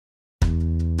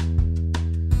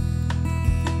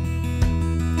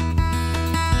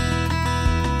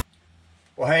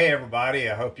Well, hey everybody,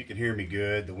 I hope you can hear me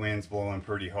good. The wind's blowing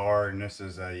pretty hard, and this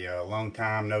is a long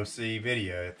time no see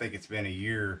video. I think it's been a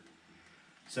year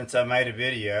since I made a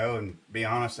video, and to be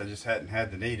honest, I just hadn't had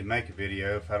the need to make a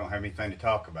video if I don't have anything to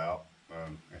talk about.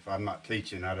 If I'm not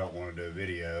teaching, I don't want to do a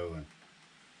video, and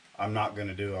I'm not going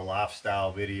to do a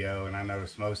lifestyle video, and I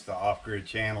notice most of the off-grid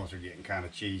channels are getting kind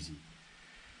of cheesy.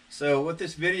 So what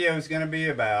this video is going to be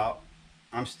about,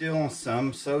 I'm still on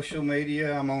some social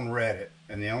media. I'm on Reddit,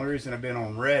 and the only reason I've been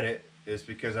on Reddit is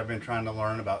because I've been trying to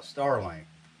learn about Starlink.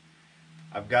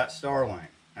 I've got Starlink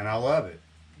and I love it,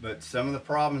 but some of the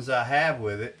problems I have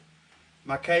with it,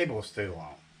 my cable's too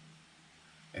long.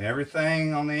 And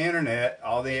everything on the internet,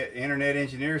 all the internet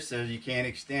engineers says you can't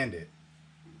extend it.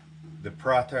 The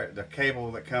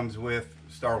cable that comes with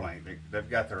Starlink, they've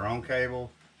got their own cable,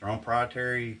 their own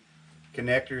proprietary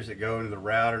connectors that go into the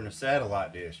router and the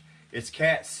satellite dish. It's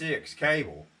Cat 6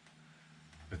 cable,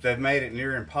 but they've made it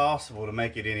near impossible to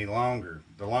make it any longer.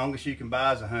 The longest you can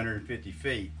buy is 150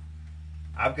 feet.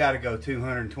 I've got to go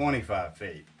 225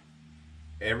 feet.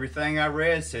 Everything I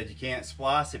read said you can't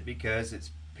splice it because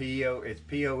it's PoE,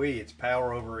 it's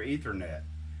power over Ethernet.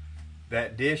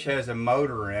 That dish has a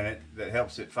motor in it that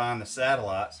helps it find the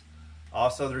satellites.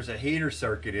 Also, there's a heater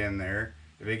circuit in there.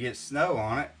 If it gets snow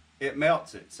on it, it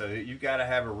melts it. So you've got to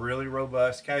have a really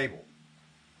robust cable.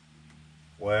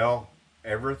 Well,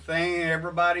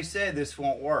 everybody said this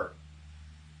won't work.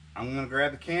 I'm going to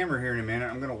grab the camera here in a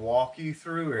minute. I'm going to walk you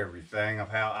through everything of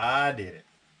how I did it.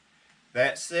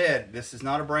 That said, this is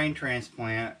not a brain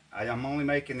transplant. I'm only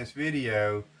making this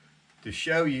video to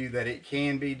show you that it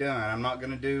can be done. I'm not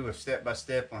going to do a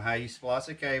step-by-step on how you splice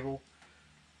a cable.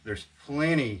 There's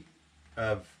plenty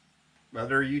of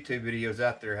other YouTube videos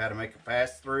out there how to make a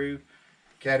pass-through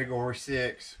category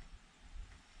 6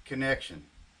 connection.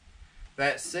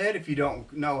 That said, if you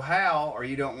don't know how or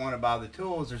you don't want to buy the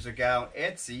tools, there's a guy on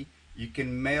Etsy. You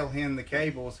can mail him the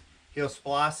cables. He'll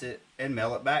splice it and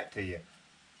mail it back to you.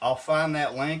 I'll find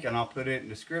that link and I'll put it in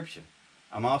the description.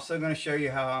 I'm also going to show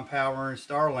you how I'm powering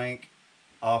Starlink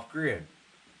off-grid.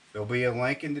 There'll be a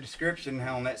link in the description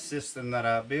on that system that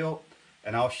I built,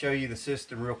 and I'll show you the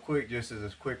system real quick just as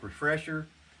a quick refresher,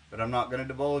 but I'm not going to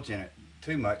divulge in it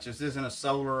too much. This isn't a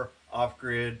solar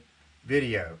off-grid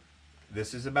video.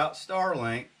 This is about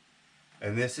Starlink,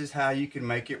 and this is how you can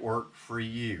make it work for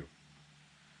you.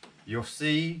 You'll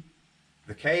see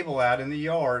the cable out in the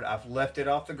yard. I've left it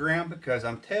off the ground because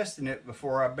I'm testing it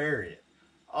before I bury it.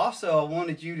 Also, I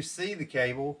wanted you to see the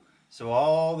cable, so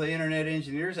all the internet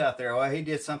engineers out there, oh, he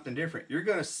did something different. You're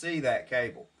going to see that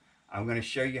cable. I'm going to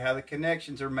show you how the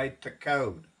connections are made to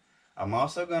code. I'm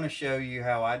also going to show you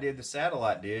how I did the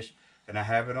satellite dish, and I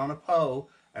have it on a pole,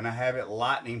 and I have it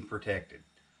lightning protected.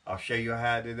 I'll show you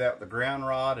how I did that with the ground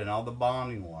rod and all the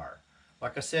bonding wire.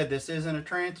 Like I said, this isn't a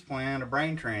transplant, a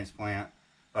brain transplant,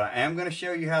 but I am going to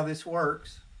show you how this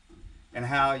works and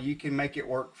how you can make it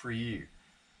work for you.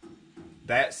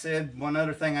 That said, one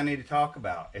other thing I need to talk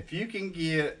about. If you can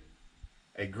get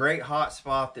a great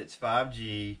hotspot that's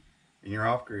 5G and you're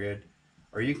off-grid,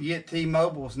 or you can get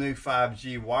T-Mobile's new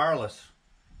 5G wireless,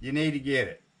 you need to get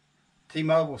it.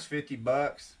 T-Mobile's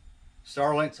 $50.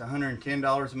 Starlink's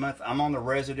 $110 a month. I'm on the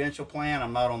residential plan.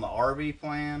 I'm not on the RV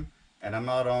plan, and I'm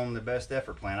not on the best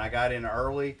effort plan. I got in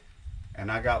early,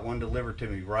 and I got one delivered to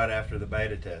me right after the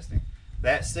beta testing.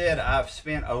 That said, I've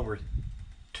spent over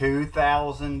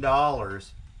 $2,000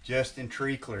 just in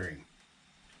tree clearing.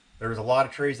 There was a lot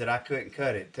of trees that I couldn't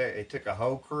cut. It took a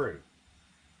whole crew.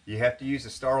 You have to use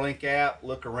the Starlink app,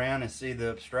 look around and see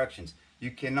the obstructions. You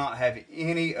cannot have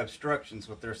any obstructions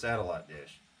with their satellite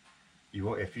dish.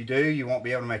 If you do, you won't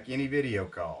be able to make any video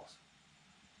calls.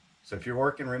 So if you're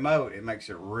working remote, it makes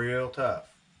it real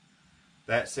tough.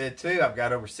 That said too, I've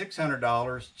got over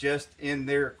 $600 just in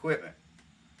their equipment.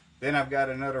 Then I've got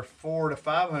another $400 to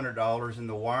 $500 in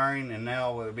the wiring, and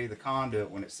now it'll be the conduit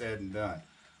when it's said and done.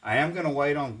 I am going to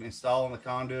wait on installing the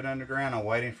conduit underground. I'm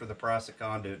waiting for the price of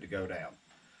conduit to go down.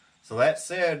 So that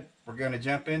said, we're going to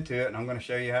jump into it, and I'm going to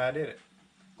show you how I did it.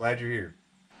 Glad you're here.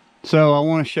 So I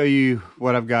want to show you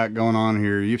what I've got going on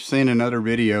here. You've seen another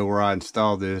video where I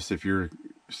installed this if you're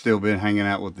still been hanging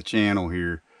out with the channel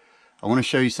here. I want to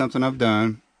show you something I've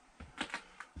done.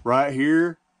 Right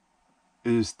here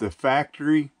is the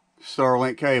factory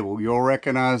Starlink cable. You'll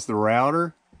recognize the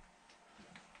router,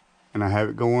 and I have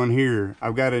it going here.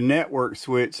 I've got a network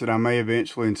switch that I may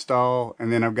eventually install,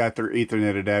 and then I've got their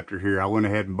Ethernet adapter here. I went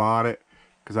ahead and bought it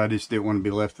because I just didn't want to be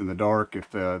left in the dark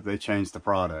if they changed the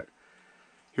product.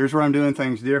 Here's where I'm doing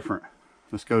things different.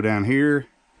 Let's go down here.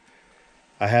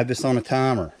 I had this on a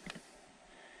timer.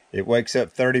 It wakes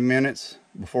up 30 minutes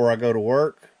before I go to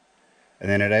work. and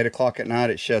then at 8 o'clock at night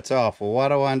it shuts off. Well, why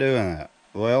do I do that?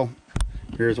 Well,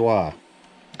 here's why.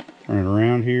 Turn it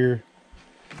around here.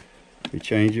 We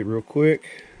change it real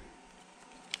quick.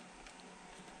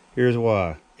 Here's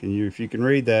why. If you can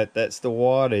read that, that's the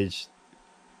wattage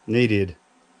needed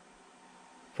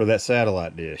for that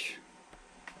satellite dish.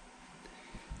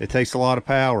 It takes a lot of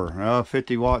power. Oh,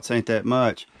 50 watts ain't that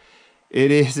much. It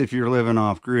is if you're living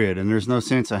off grid, and there's no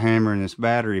sense of hammering this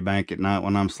battery bank at night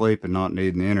when I'm sleeping, not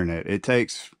needing the internet. It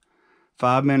takes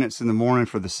 5 minutes in the morning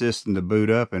for the system to boot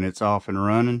up and it's off and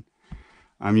running.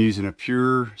 I'm using a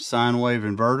pure sine wave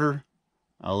inverter.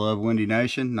 I love Windy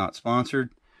Nation, not sponsored.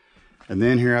 And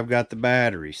then here I've got the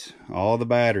batteries, all the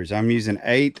batteries. I'm using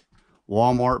 8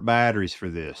 Walmart batteries for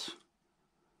this.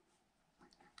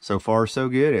 So far so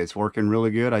good. It's working really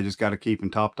good. I just got to keep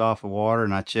them topped off of water,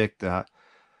 and I check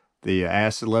the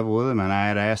acid level with them, and I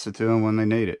add acid to them when they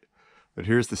need it. But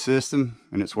here's the system,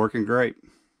 and it's working great.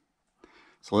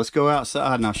 So let's go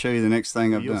outside and I'll show you the next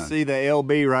thing I've done. You'll see the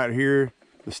LB right here.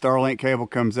 The Starlink cable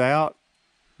comes out,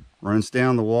 runs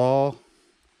down the wall,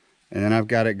 and then I've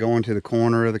got it going to the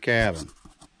corner of the cabin.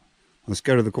 Let's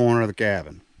go to the corner of the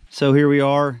cabin. So here we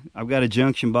are. I've got a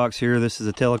junction box here. This is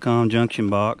a telecom junction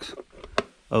box.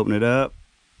 Open it up.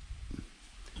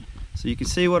 So you can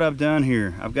see what I've done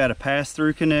here. I've got a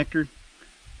pass-through connector.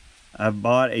 I've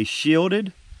bought a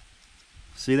shielded,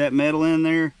 see that metal in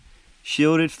there?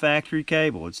 Shielded factory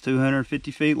cable. It's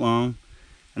 250 feet long.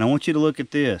 And I want you to look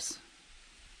at this.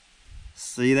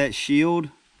 See that shield,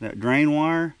 that drain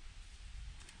wire?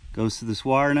 Goes to this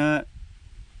wire nut.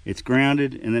 It's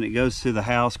grounded, and then it goes to the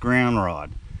house ground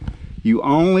rod. You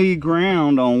only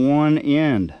ground on one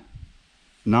end,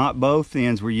 not both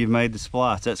ends where you've made the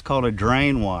splice. That's called a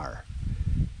drain wire.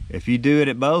 If you do it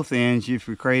at both ends, you've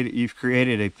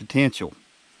created a potential.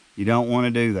 You don't want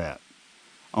to do that.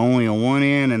 Only on one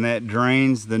end, and that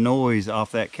drains the noise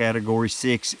off that category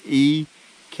 6E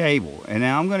cable. And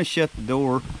now I'm going to shut the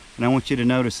door, and I want you to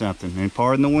notice something. And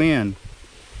pardon the wind.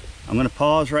 I'm going to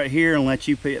pause right here and let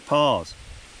you pause.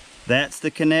 That's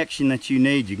the connection that you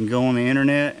need. You can go on the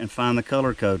internet and find the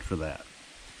color code for that.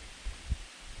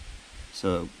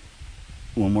 So,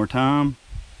 one more time.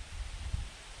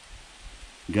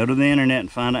 Go to the internet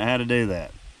and find out how to do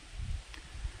that.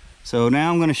 So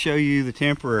now I'm going to show you the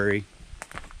temporary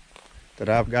that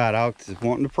I've got. I was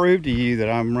wanting to prove to you that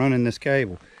I'm running this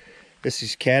cable. This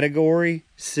is category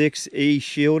 6E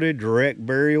shielded direct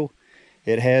burial.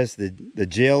 It has the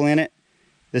gel in it.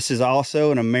 This is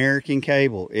also an American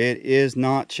cable. It is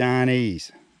not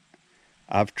Chinese.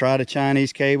 I've tried a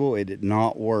Chinese cable. It did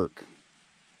not work.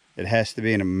 It has to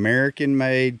be an American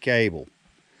made cable.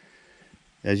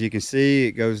 As you can see,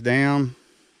 it goes down,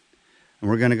 and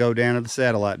we're going to go down to the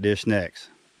satellite dish next.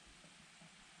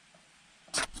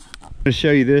 I'm going to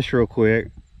show you this real quick.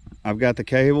 I've got the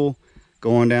cable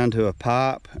going down to a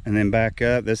pipe and then back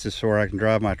up. This is where I can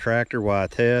drive my tractor while I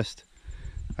test.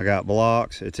 I got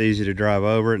blocks. It's easy to drive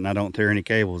over it, and I don't tear any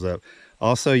cables up.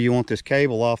 Also, you want this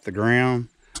cable off the ground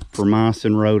for mice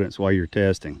and rodents while you're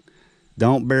testing.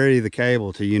 Don't bury the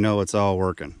cable till you know it's all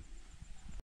working.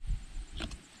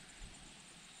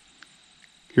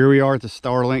 Here we are at the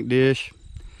Starlink dish.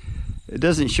 It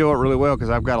doesn't show it really well because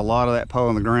I've got a lot of that pole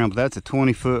on the ground, but that's a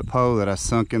 20-foot pole that I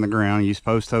sunk in the ground. I used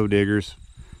post hole diggers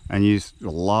and used a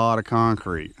lot of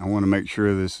concrete. I want to make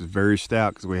sure this is very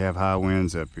stout because we have high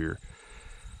winds up here.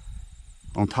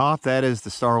 On top, that is the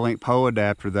Starlink pole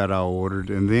adapter that I ordered,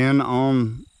 and then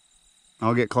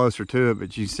I'll get closer to it,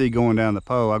 but you see going down the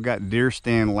pole, I've got deer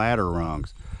stand ladder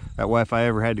rungs. That way, if I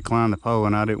ever had to climb the pole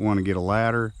and I didn't want to get a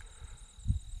ladder,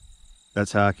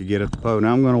 that's how I could get up the pole.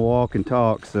 Now I'm going to walk and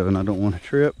talk, and I don't want to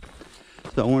trip.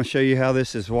 So I want to show you how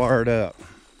this is wired up.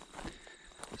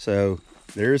 So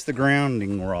there's the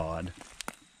grounding rod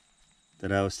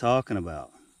that I was talking about.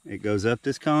 It goes up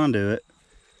this conduit,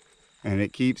 and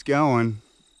it keeps going,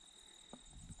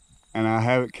 and I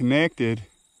have it connected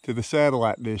to the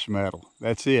satellite dish metal.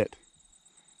 That's it.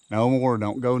 No more.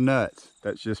 Don't go nuts.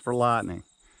 That's just for lightning.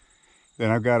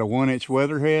 Then I've got a 1-inch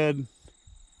weatherhead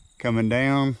coming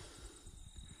down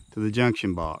to the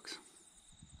junction box.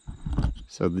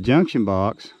 So the junction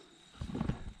box,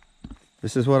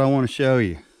 this is what I want to show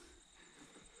you.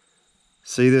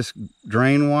 See this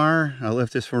drain wire? I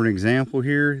left this for an example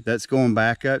here. That's going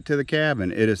back up to the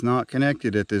cabin. It is not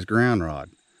connected at this ground rod.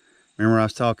 Remember I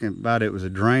was talking about it was a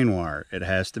drain wire. It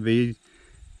has to be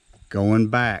going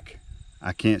back.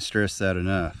 I can't stress that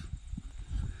enough.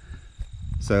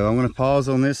 So I'm going to pause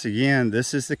on this again.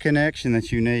 This is the connection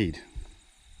that you need.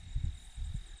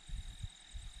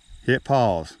 Hit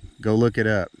pause. Go look it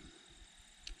up.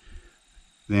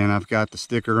 Then I've got the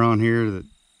sticker on here that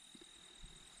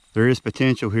There is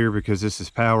potential here because this is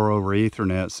power over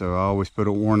Ethernet, so I always put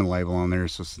a warning label on there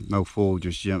so no fool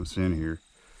just jumps in here.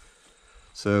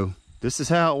 So this is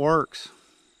how it works.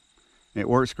 It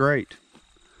works great.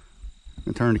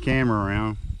 I'm gonna turn the camera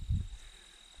around.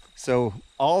 So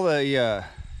all the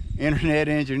internet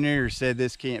engineers said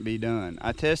this can't be done.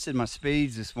 I tested my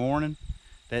speeds this morning.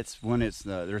 That's when it's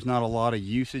there's not a lot of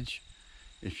usage.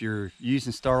 If you're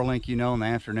using Starlink, you know, in the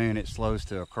afternoon it slows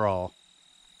to a crawl.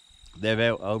 They've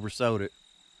oversold it,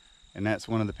 and that's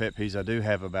one of the pet peeves I do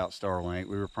have about Starlink.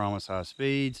 We were promised high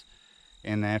speeds.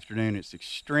 In the afternoon it's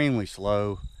extremely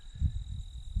slow.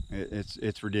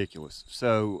 It's ridiculous.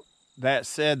 So that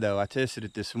said though, I tested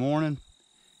it this morning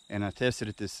and I tested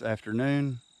it this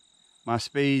afternoon. My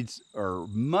speeds are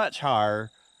much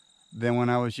higher than when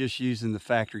I was just using the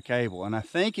factory cable, and I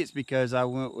think it's because I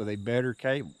went with a better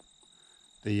cable.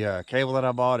 The cable that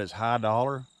I bought is high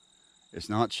dollar. It's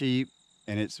not cheap,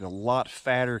 and it's a lot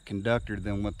fatter conductor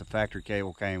than what the factory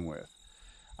cable came with.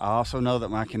 I also know that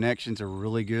my connections are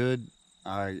really good.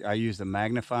 I used a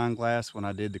magnifying glass when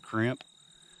I did the crimp.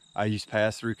 I used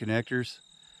pass-through connectors.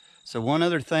 So one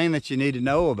other thing that you need to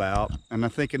know about, and I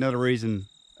think another reason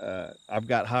I've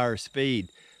got higher speed,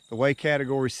 the way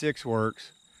category 6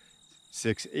 works,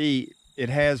 6E, it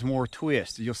has more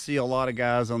twist. You'll see a lot of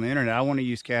guys on the internet, I want to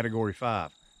use category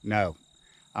 5. No.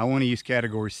 I want to use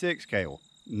category 6 cable.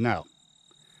 No.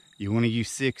 You want to use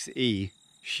 6E,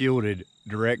 shielded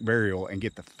direct burial, and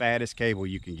get the fattest cable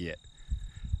you can get.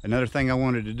 Another thing I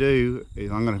wanted to do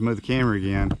is, I'm going to move the camera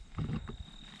again.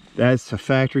 That's a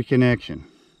factory connection.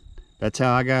 That's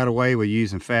how I got away with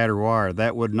using fatter wire.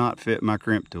 That would not fit my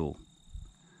crimp tool.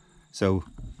 So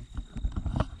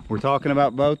we're talking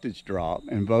about voltage drop,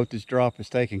 and voltage drop is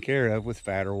taken care of with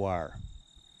fatter wire.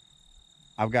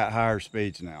 I've got higher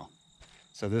speeds now.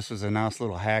 So this was a nice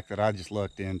little hack that I just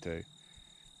looked into.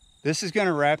 This is going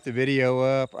to wrap the video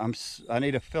up. I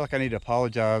feel like I need to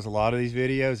apologize. A lot of these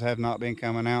videos have not been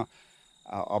coming out.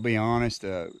 I'll be honest,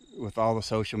 with all the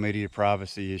social media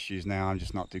privacy issues now, I'm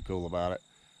just not too cool about it.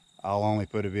 I'll only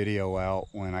put a video out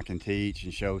when I can teach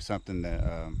and show something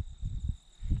that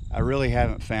I really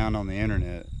haven't found on the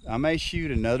internet. I may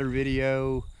shoot another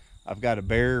video. I've got a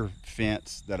bear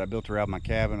fence that I built around my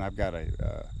cabin. I've got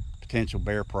a potential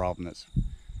bear problem that's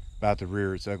about to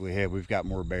rear its ugly head. We've got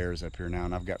more bears up here now,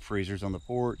 and I've got freezers on the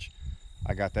porch.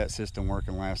 I got that system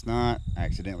working last night. I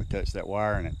accidentally touched that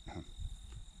wire, and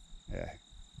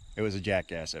it was a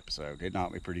jackass episode. It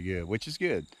knocked me pretty good, which is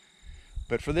good.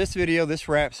 But for this video, this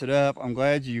wraps it up. I'm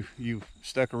glad you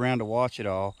stuck around to watch it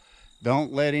all.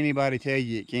 Don't let anybody tell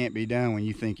you it can't be done when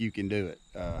you think you can do it.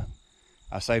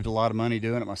 I saved a lot of money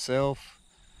doing it myself.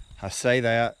 I say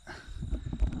that.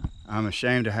 I'm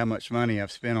ashamed of how much money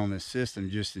I've spent on this system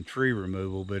just in tree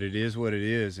removal, but it is what it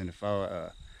is. And if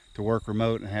to work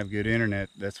remote and have good internet,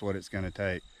 that's what it's going to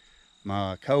take.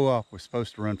 My co-op was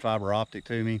supposed to run fiber optic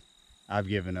to me. I've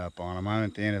given up on them. I'm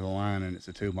at the end of the line, and it's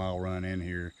a 2-mile run in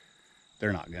here.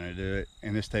 They're not going to do it,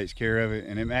 and this takes care of it,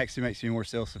 and it actually makes me more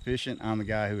self-sufficient. I'm the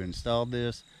guy who installed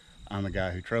this, I'm the guy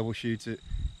who troubleshoots it,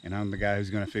 and I'm the guy who's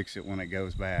going to fix it when it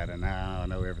goes bad. And now I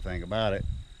know everything about it.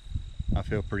 I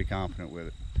feel pretty confident with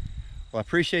it. Well, I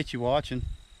appreciate you watching.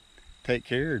 Take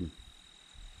care, and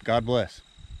God bless.